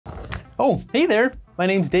Oh, hey there. My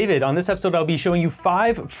name's David. On this episode, I'll be showing you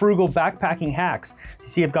 5 frugal backpacking hacks. So you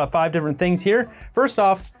see I've got 5 different things here. First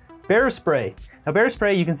off, bear spray. Now bear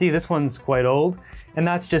spray, you can see this one's quite old, and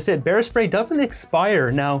that's just it. Bear spray doesn't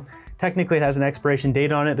expire. Now, technically it has an expiration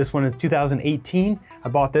date on it. This one is 2018. I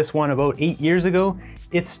bought this one about 8 years ago.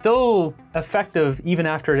 It's still effective even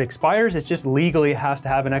after it expires. It's just legally it has to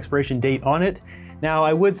have an expiration date on it. Now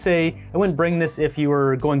I would say, I wouldn't bring this if you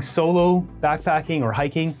were going solo backpacking or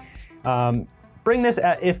hiking. Bring this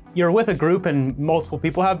if you're with a group and multiple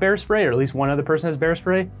people have bear spray, or at least one other person has bear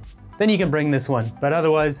spray, then you can bring this one. But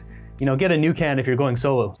otherwise, you know, get a new can if you're going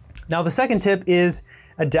solo. Now the second tip is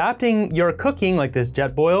adapting your cooking, like this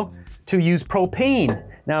Jetboil, to use propane.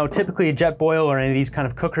 Now typically a Jetboil or any of these kind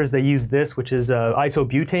of cookers, they use this, which is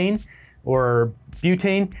isobutane or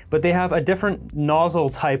butane, but they have a different nozzle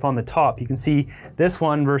type on the top. You can see this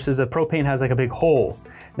one versus a propane has like a big hole.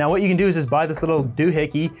 Now what you can do is just buy this little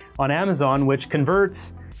doohickey on Amazon, which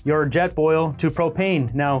converts your Jetboil to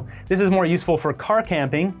propane. Now this is more useful for car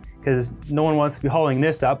camping because no one wants to be hauling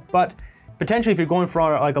this up, but potentially if you're going for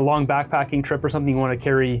like a long backpacking trip or something, you want to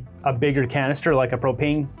carry a bigger canister like a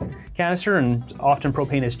propane canister, and often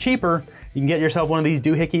propane is cheaper. You can get yourself one of these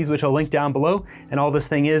doohickeys, which I'll link down below, and all this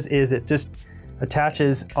thing is it just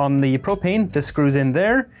attaches on the propane. This screws in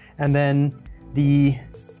there, and then the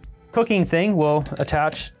cooking thing will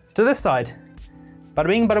attach to this side. Bada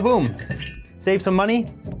bing, bada boom. Save some money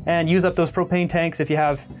and use up those propane tanks if you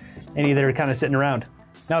have any that are kind of sitting around.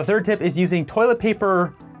 Now the third tip is using toilet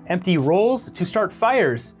paper empty rolls to start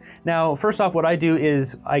fires. Now first off, what I do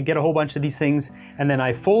is I get a whole bunch of these things and then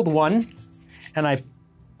I fold one and I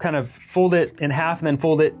kind of fold it in half and then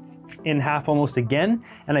fold it in half almost again,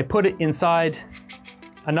 and I put it inside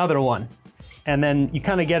another one. And then you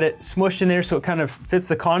kind of get it smushed in there so it kind of fits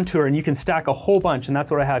the contour, and you can stack a whole bunch, and that's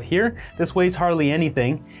what I have here. This weighs hardly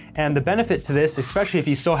anything. And the benefit to this, especially if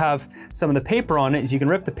you still have some of the paper on it, is you can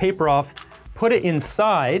rip the paper off, put it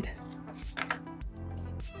inside,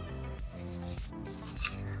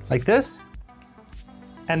 like this,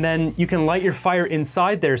 and then you can light your fire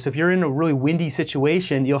inside there. So if you're in a really windy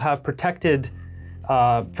situation, you'll have protected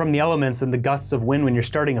from the elements and the gusts of wind when you're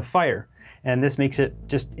starting a fire. And this makes it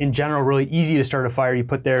just in general really easy to start a fire. You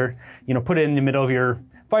put there, you know, put it in the middle of your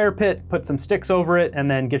fire pit, put some sticks over it, and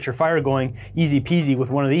then get your fire going easy peasy with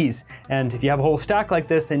one of these. And if you have a whole stack like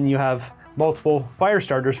this, then you have multiple fire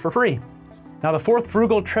starters for free. Now the fourth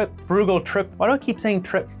frugal trip, why do I keep saying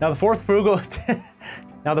trip? Now the fourth frugal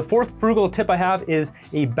tip I have is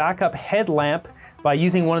a backup headlamp by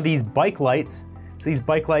using one of these bike lights. So these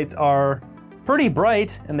bike lights are pretty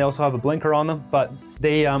bright, and they also have a blinker on them, but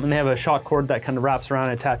they have a shock cord that kind of wraps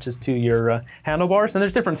around and attaches to your handlebars. And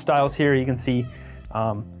there's different styles here. You can see,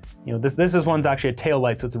 you know, this one's actually a tail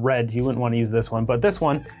light, so it's red. You wouldn't want to use this one, but this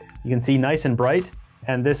one you can see nice and bright,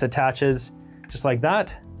 and this attaches just like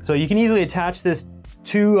that. So you can easily attach this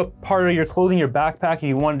to a part of your clothing, your backpack, if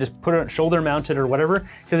you want to just put it shoulder mounted or whatever.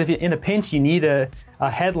 Because if you're in a pinch, you need a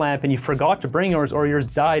headlamp and you forgot to bring yours or yours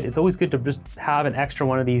died, it's always good to just have an extra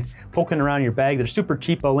one of these poking around your bag. They're super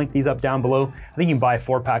cheap. I'll link these up down below. I think you can buy a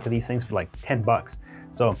 4-pack of these things for like 10 bucks.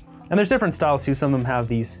 So, and there's different styles too. Some of them have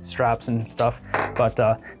these straps and stuff, but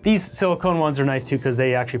these silicone ones are nice too because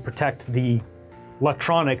they actually protect the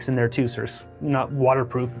electronics in there too. So they're not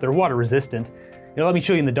waterproof, but they're water resistant. You know, let me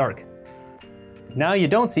show you in the dark. Now you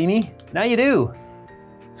don't see me, now you do.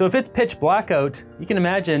 So if it's pitch black out, you can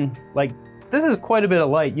imagine, like, this is quite a bit of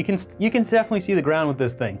light. You can definitely see the ground with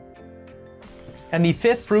this thing. And the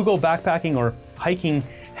fifth frugal backpacking or hiking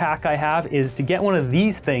hack I have is to get one of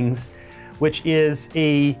these things, which is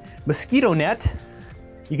a mosquito net.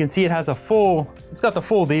 You can see it has it's got the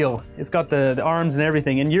full deal. It's got the arms and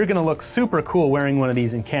everything, and you're gonna look super cool wearing one of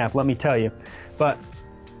these in camp, let me tell you. But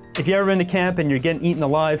if you've ever been to camp and you're getting eaten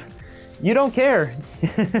alive, you don't care.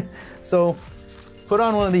 So put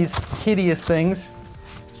on one of these hideous things.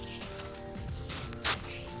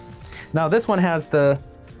 Now this one has the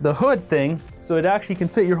hood thing, so it actually can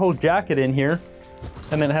fit your whole jacket in here.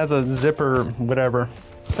 And then it has a zipper, whatever,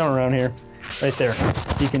 somewhere around here, right there.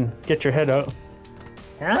 You can get your head out.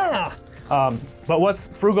 But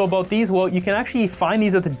what's frugal about these? Well, you can actually find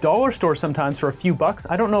these at the dollar store sometimes for a few bucks.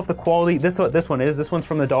 I don't know if the quality, this is what this one is. This one's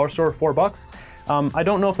from the dollar store, 4 bucks. I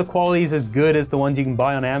don't know if the quality is as good as the ones you can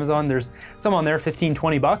buy on Amazon. There's some on there, 15,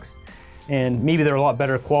 20 bucks. And maybe they're a lot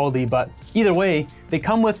better quality, but either way, they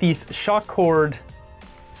come with these shock cord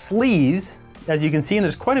sleeves, as you can see, and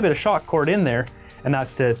there's quite a bit of shock cord in there. And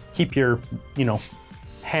that's to keep your, you know,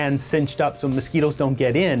 hands cinched up so mosquitoes don't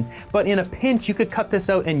get in. But in a pinch, you could cut this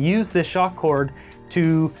out and use this shock cord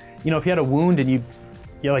to, you know, if you had a wound and you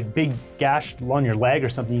like big gash on your leg or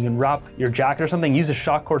something, you can wrap your jacket or something, use a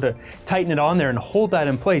shock cord to tighten it on there and hold that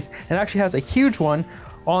in place. And it actually has a huge one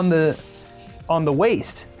on the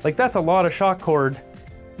waist. Like that's a lot of shock cord,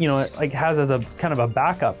 you know, it like has as a kind of a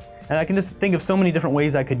backup. And I can just think of so many different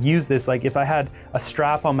ways I could use this. Like if I had a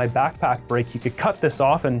strap on my backpack brake, you could cut this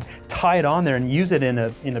off and tie it on there and use it in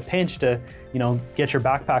a pinch to, you know, get your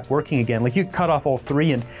backpack working again. Like you could cut off all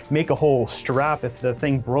three and make a whole strap if the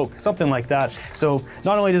thing broke, something like that. So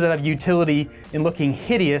not only does it have utility in looking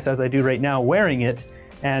hideous as I do right now wearing it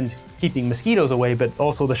and keeping mosquitoes away, but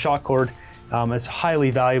also the shock cord is highly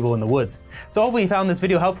valuable in the woods. So hopefully you found this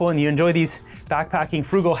video helpful and you enjoy these backpacking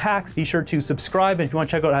frugal hacks. Be sure to subscribe, and if you want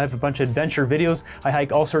to check out, I have a bunch of adventure videos. I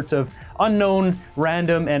hike all sorts of unknown,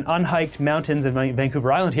 random, and unhiked mountains in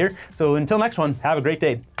Vancouver Island here. So until next one, have a great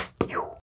day.